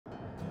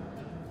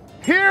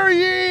Hear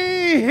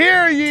ye,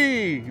 hear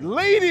ye!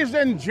 Ladies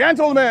and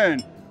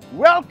gentlemen,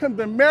 welcome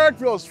to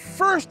Merrickville's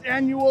first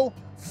annual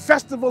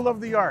Festival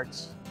of the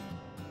Arts.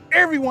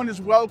 Everyone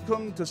is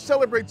welcome to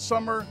celebrate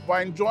summer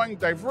by enjoying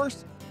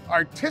diverse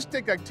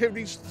artistic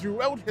activities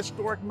throughout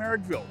historic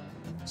Merrickville,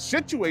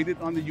 situated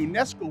on the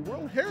UNESCO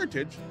World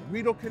Heritage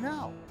Rideau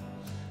Canal.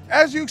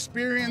 As you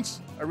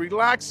experience a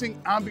relaxing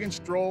ambient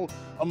stroll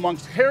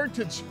amongst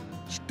heritage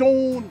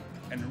stone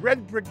and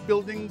red brick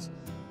buildings,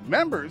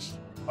 members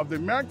of the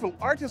Merrickville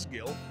Artists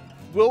Guild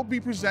will be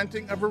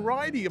presenting a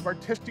variety of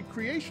artistic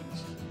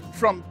creations,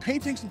 from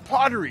paintings and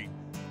pottery,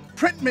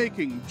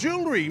 printmaking,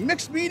 jewelry,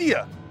 mixed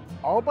media,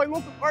 all by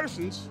local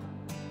artisans,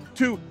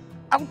 to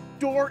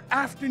outdoor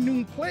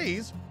afternoon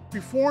plays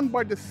performed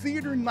by the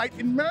Theatre Night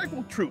in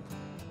Merrickville troupe.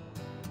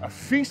 A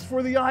feast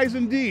for the eyes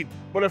indeed,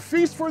 but a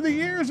feast for the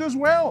ears as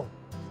well,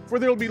 for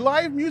there will be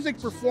live music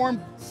performed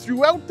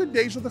throughout the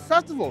days of the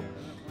festival,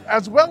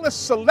 as well as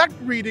select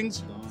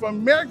readings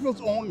from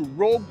Merrickville's own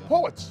rogue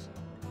poets.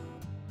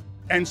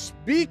 And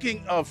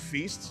speaking of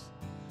feasts,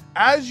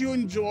 as you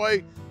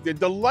enjoy the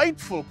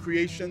delightful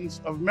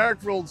creations of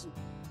Merrickville's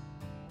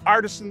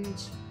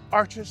artisans,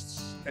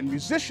 artists, and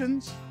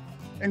musicians,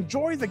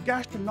 enjoy the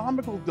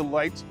gastronomical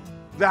delights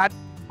that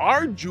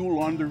our jewel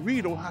on the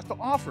Rideau has to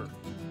offer.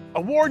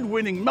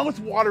 Award-winning,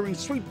 mouth-watering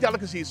sweet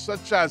delicacies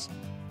such as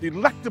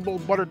delectable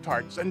butter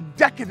tarts and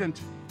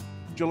decadent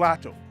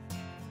gelato,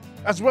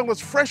 as well as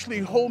freshly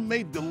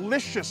homemade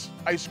delicious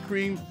ice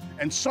cream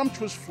and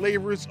sumptuous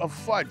flavors of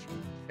fudge.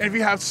 And if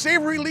you have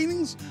savory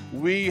leanings,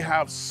 we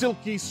have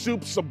silky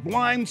soup,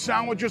 sublime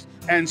sandwiches,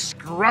 and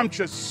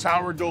scrumptious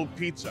sourdough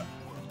pizza.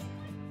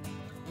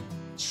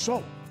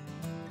 So,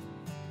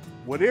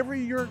 whatever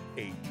your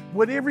age,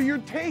 whatever your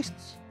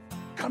tastes,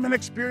 come and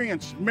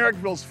experience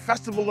Merrickville's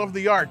Festival of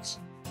the Arts.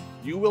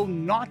 You will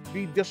not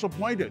be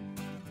disappointed.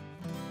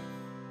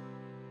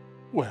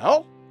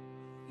 Well,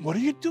 what are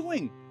you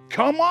doing?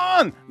 Come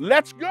on,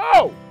 let's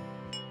go!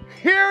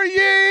 Hear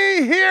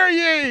ye, hear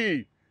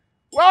ye!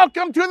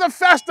 Welcome to the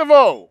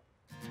festival!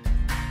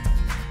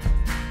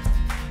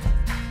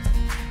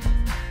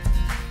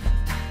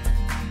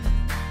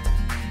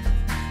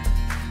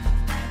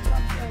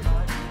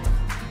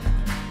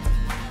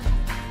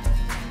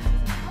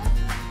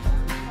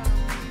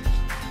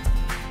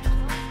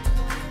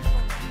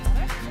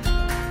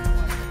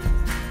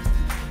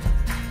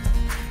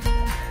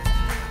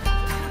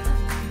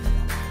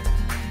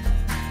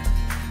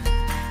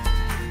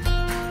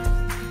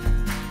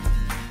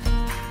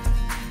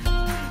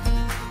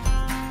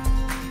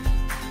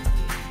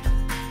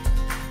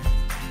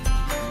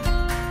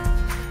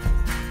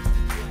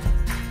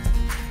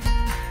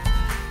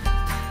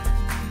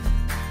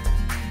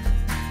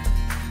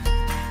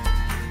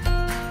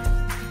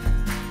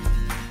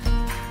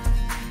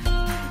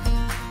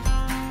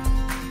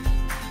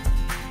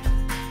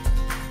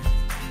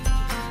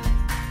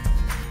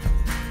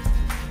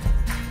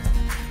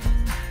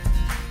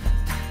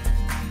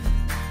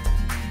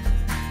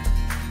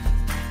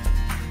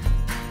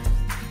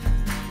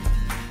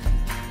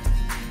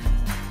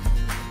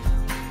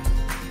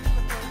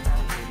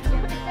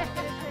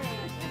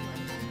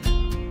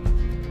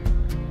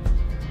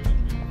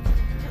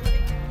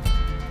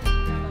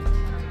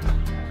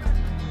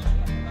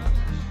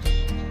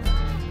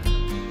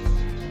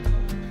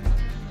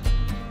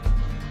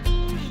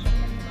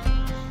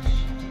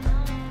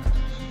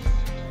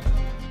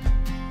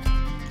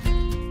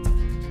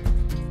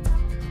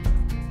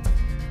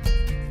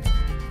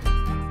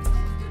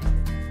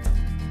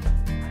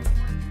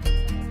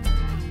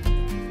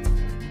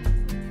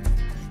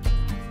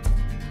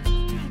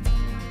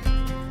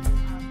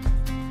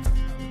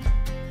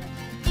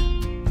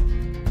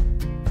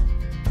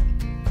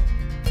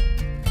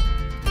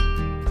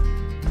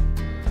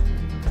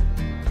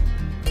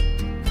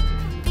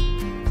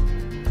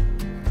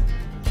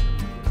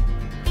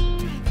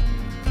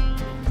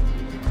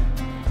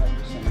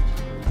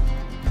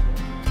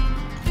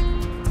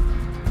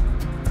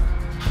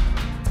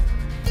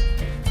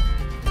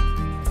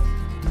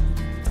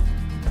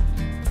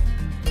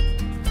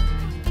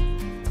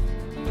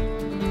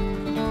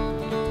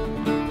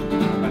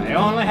 I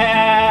only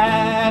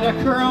had a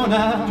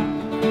Corona,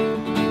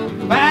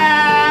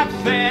 5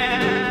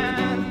 cents.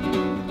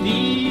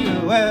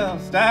 Well,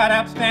 start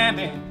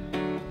outstanding,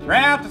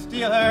 proud to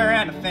steal her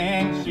and the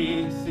things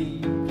she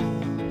sees.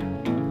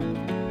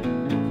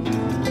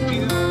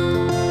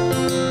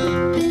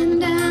 Been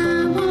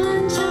down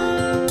 1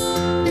 time,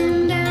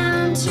 been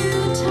down 2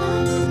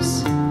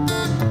 times,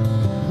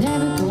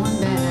 never going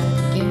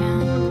back again.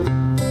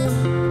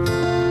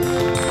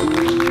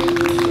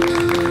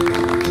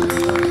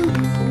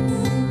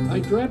 I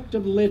dreamt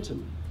of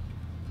Lytton.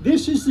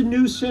 This is the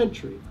new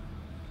century.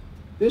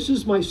 This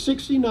is my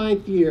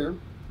 69th year.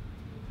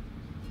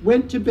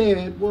 Went to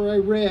bed where I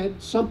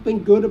read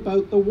something good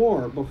about the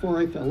war before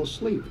I fell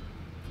asleep.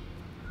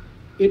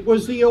 It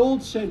was the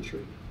old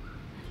century.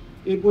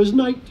 It was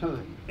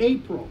nighttime,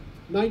 April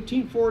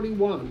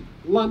 1941,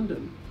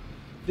 London.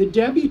 The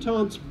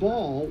debutantes'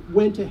 ball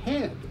went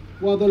ahead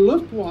while the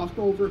Luftwaffe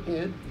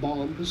overhead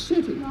bombed the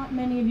city. Not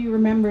many of you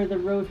remember the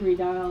rotary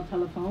dial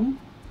telephone,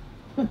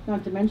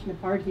 not to mention a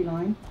party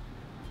line.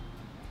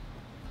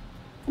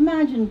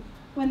 Imagine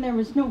when there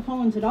was no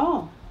phones at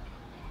all.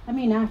 I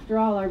mean, after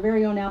all, our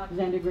very own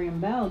Alexander Graham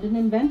Bell didn't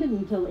invent it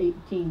until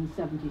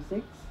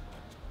 1876.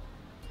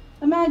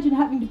 Imagine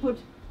having to put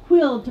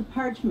quill to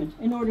parchment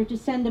in order to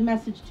send a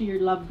message to your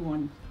loved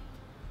ones.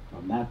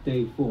 From that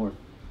day forth,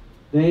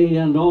 they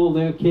and all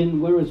their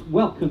kin were as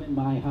welcome in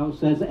my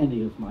house as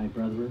any of my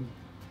brethren.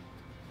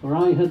 For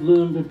I had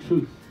learned a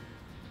truth,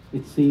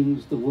 it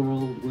seems the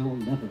world will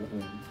never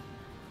earn.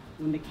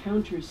 When the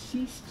counter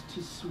ceased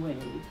to sway,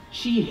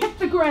 she hit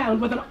the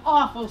ground with an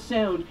awful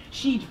sound.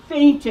 She'd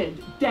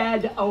fainted,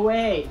 dead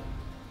away.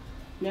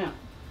 Now,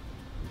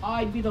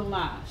 I'd be the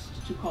last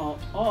to call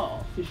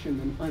all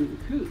fishermen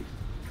uncouth,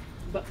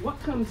 but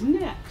what comes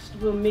next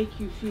will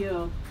make you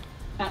feel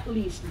at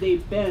least they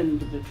bend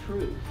the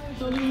truth.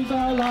 So lose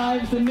our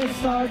lives and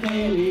miss our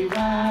daily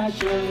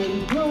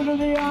ration. Go to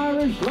the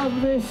Irish,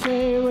 love they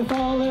say, with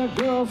all their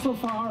girls so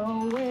far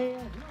away.